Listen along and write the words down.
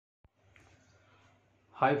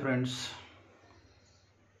Hi friends,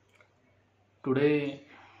 today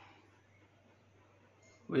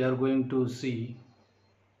we are going to see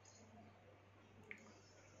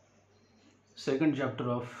second chapter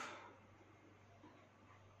of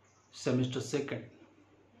semester second,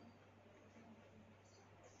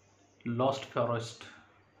 Lost Forest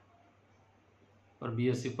or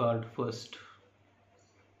BSc part first,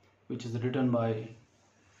 which is written by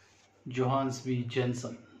Johannes V.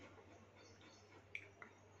 Jensen.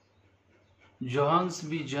 Johannes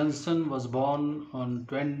V. Jensen was born on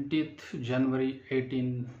 20th January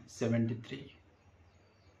 1873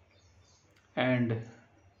 and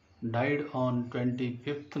died on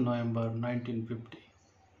 25th November 1950.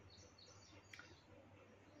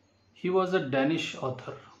 He was a Danish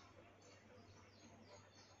author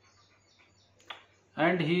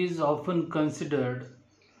and he is often considered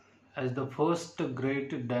as the first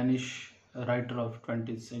great Danish writer of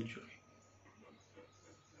 20th century.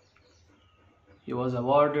 He was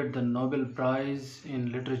awarded the Nobel Prize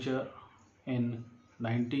in Literature in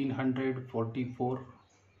 1944.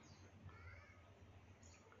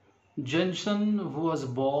 Jensen, who was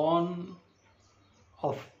born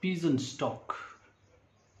of peasant stock,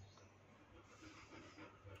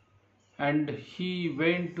 and he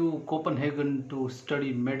went to Copenhagen to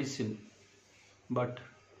study medicine but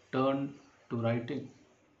turned to writing.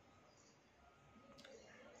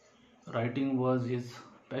 Writing was his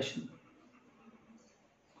passion.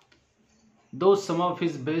 Though some of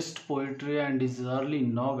his best poetry and his early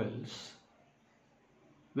novels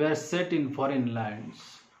were set in foreign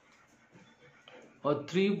lands, a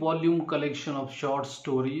 3-volume collection of short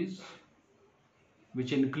stories,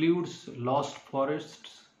 which includes Lost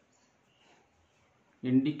Forests,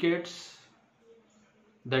 indicates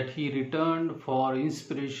that he returned for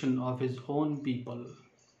inspiration of his own people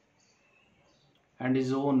and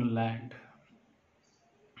his own land.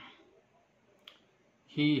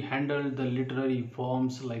 He handled the literary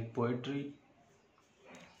forms like poetry,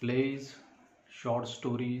 plays, short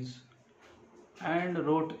stories, and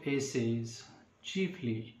wrote essays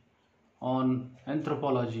chiefly on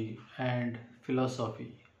anthropology and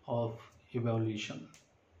philosophy of evolution.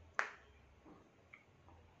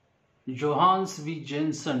 Johannes V.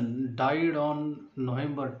 Jensen died on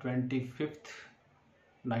November 25th,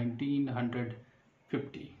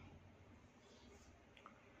 1950.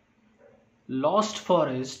 Lost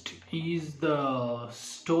Forest is the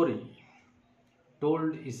story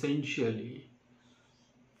told essentially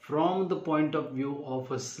from the point of view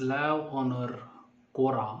of a slave owner,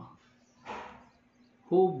 Cora,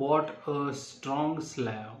 who bought a strong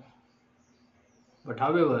slave. But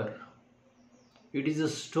however, it is a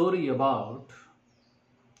story about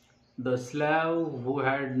the slave who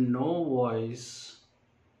had no voice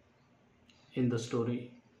in the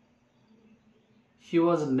story. He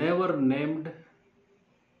was never named,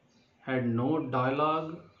 had no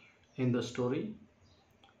dialogue in the story,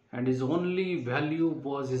 and his only value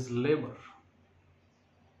was his labor.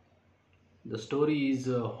 The story is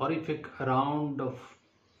a horrific account of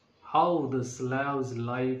how the slave's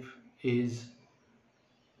life is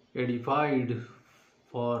edified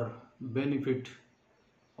for benefit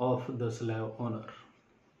of the slave owner.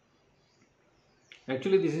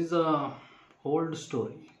 Actually, this is a old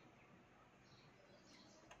story.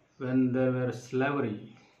 When there were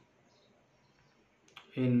slavery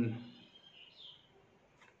in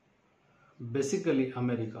basically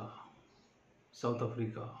America, South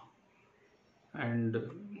Africa, and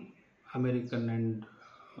American and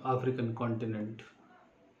African continent,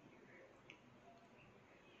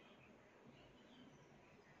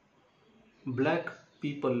 black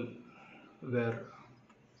people were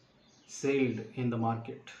sold in the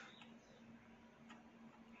market,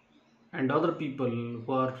 and other people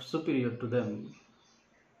who are superior to them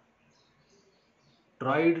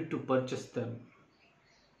tried to purchase them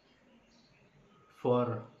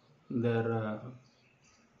for their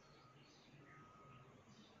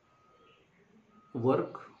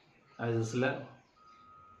work as a slave.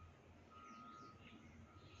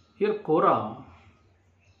 Here Cora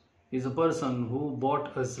is a person who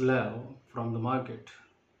bought a slave from the market,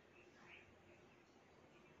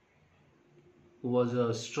 who was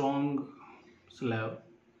a strong slave.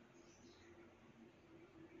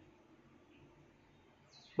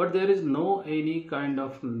 But there is no any kind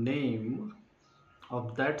of name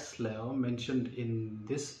of that slave mentioned in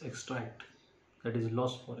this extract, that is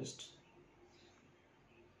Lost Forest.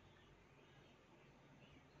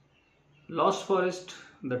 Lost Forest,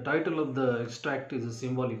 the title of the extract, is a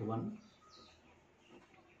symbolic one,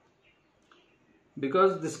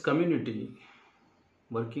 because this community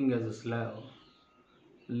working as a slave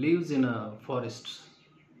lives in a forest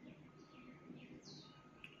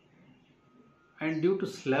and due to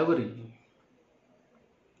slavery,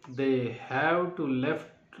 they had to left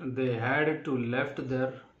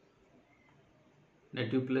their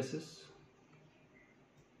native places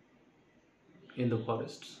in the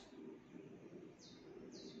forests.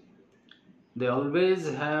 They always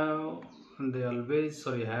had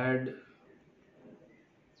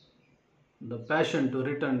the passion to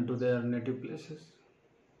return to their native places.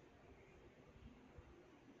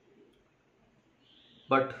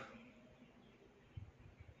 But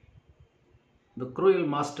the cruel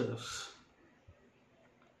masters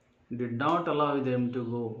did not allow them to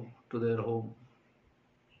go to their home,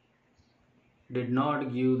 did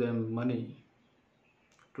not give them money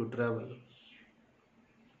to travel.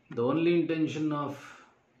 The only intention of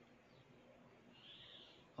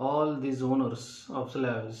all these owners of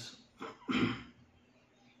slaves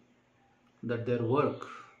that their work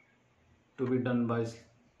to be done by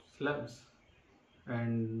slaves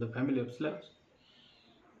and the family of slaves.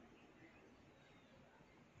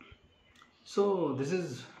 So this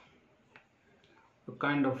is a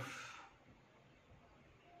kind of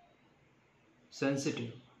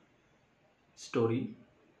sensitive story.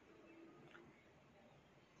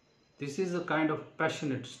 This is a kind of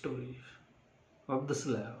passionate story of the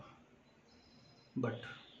slave, but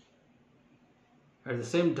at the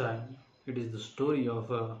same time it is the story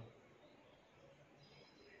of a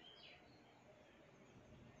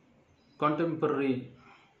contemporary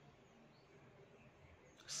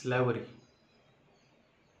slavery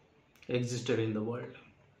existed in the world.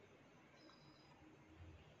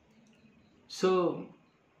 So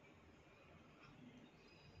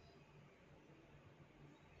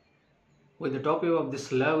with the topic of the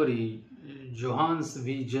slavery, Johannes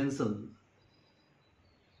V. Jensen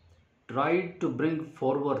tried to bring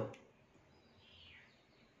forward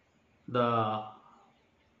the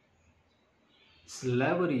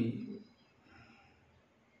slavery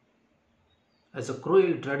as a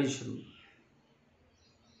cruel tradition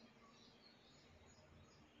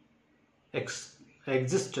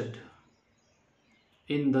existed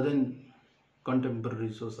in the then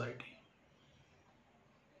contemporary society.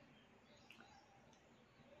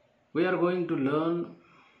 We are going to learn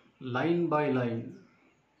line by line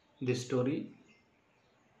this story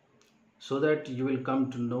so that you will come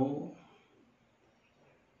to know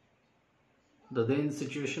the then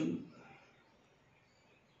situation,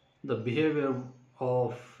 the behavior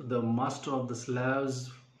of the master of the slaves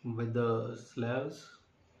with the slaves,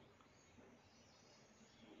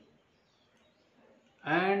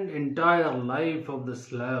 and entire life of the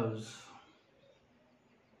slaves.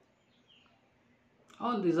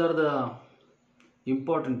 All these are the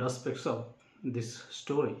important aspects of this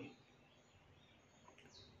story.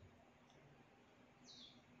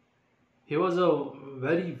 He was a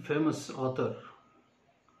very famous author,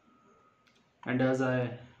 and as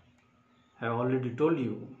I have already told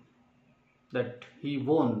you that he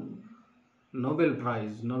won Nobel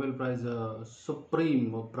Prize, a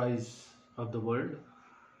supreme prize of the world.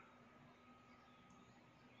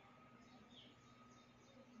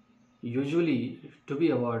 Usually to be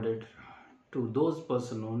awarded to those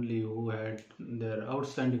persons only who had their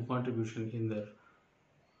outstanding contribution in their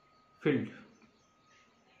field.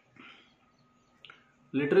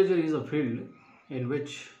 Literature is a field in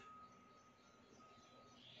which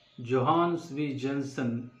Johannes V.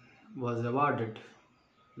 Jensen was awarded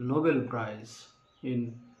Nobel Prize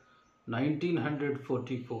in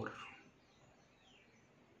 1944,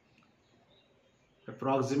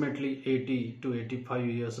 approximately 80 to 85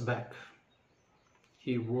 years back.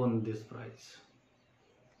 He won this prize.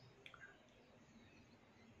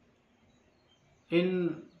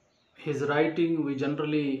 In his writing, we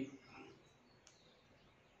generally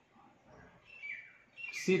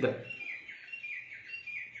see that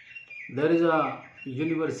there is a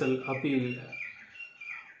universal appeal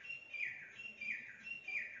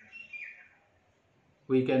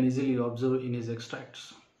we can easily observe in his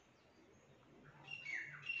extracts.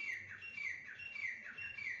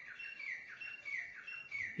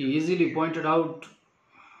 He easily pointed out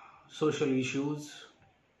social issues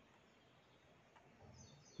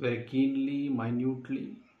very keenly,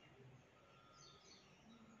 minutely,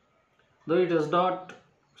 though it does not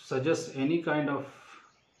suggest any kind of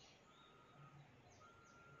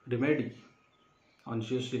remedy on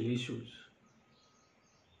social issues.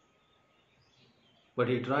 But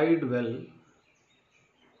he tried well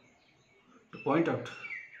to point out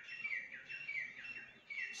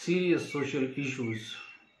serious social issues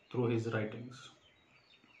through his writings.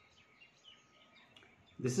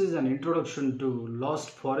 This is an introduction to Lost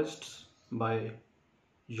Forests by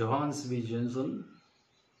Johannes V. Jensen.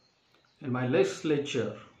 In my next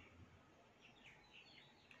lecture,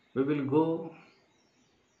 We will go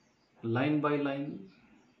line by line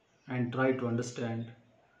and try to understand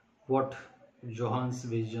what Johannes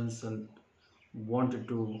Vigenson wanted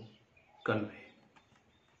to convey.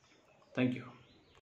 Thank you.